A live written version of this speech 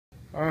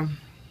Well,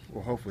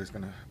 hopefully it's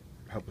going to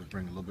help us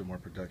bring a little bit more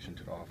production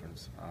to the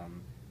offense.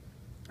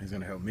 He's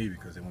going to help me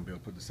because they won't be able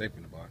to put the safety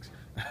in the box.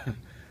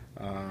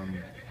 um,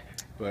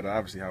 but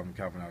obviously having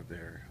Calvin out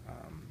there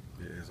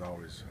is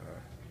always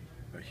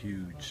a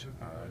huge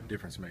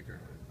difference maker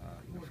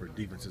for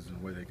defenses and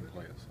the way they can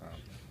play us.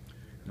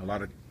 A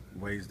lot of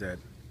ways that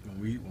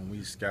when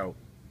we scout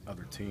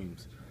other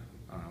teams,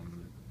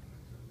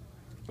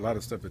 a lot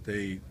of stuff that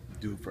they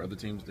do for other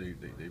teams, they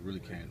really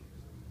can't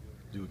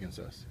do against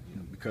us,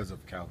 because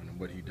of Calvin and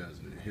what he does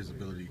and his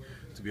ability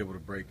to be able to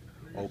break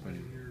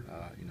open,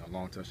 a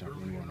long touchdown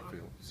from anywhere on the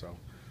field. So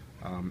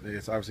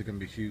it's obviously going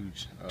to be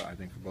huge, I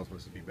think, for both of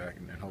us to be back,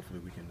 and hopefully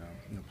we can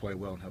play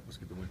well and help us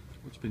get the win.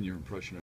 What's been your impression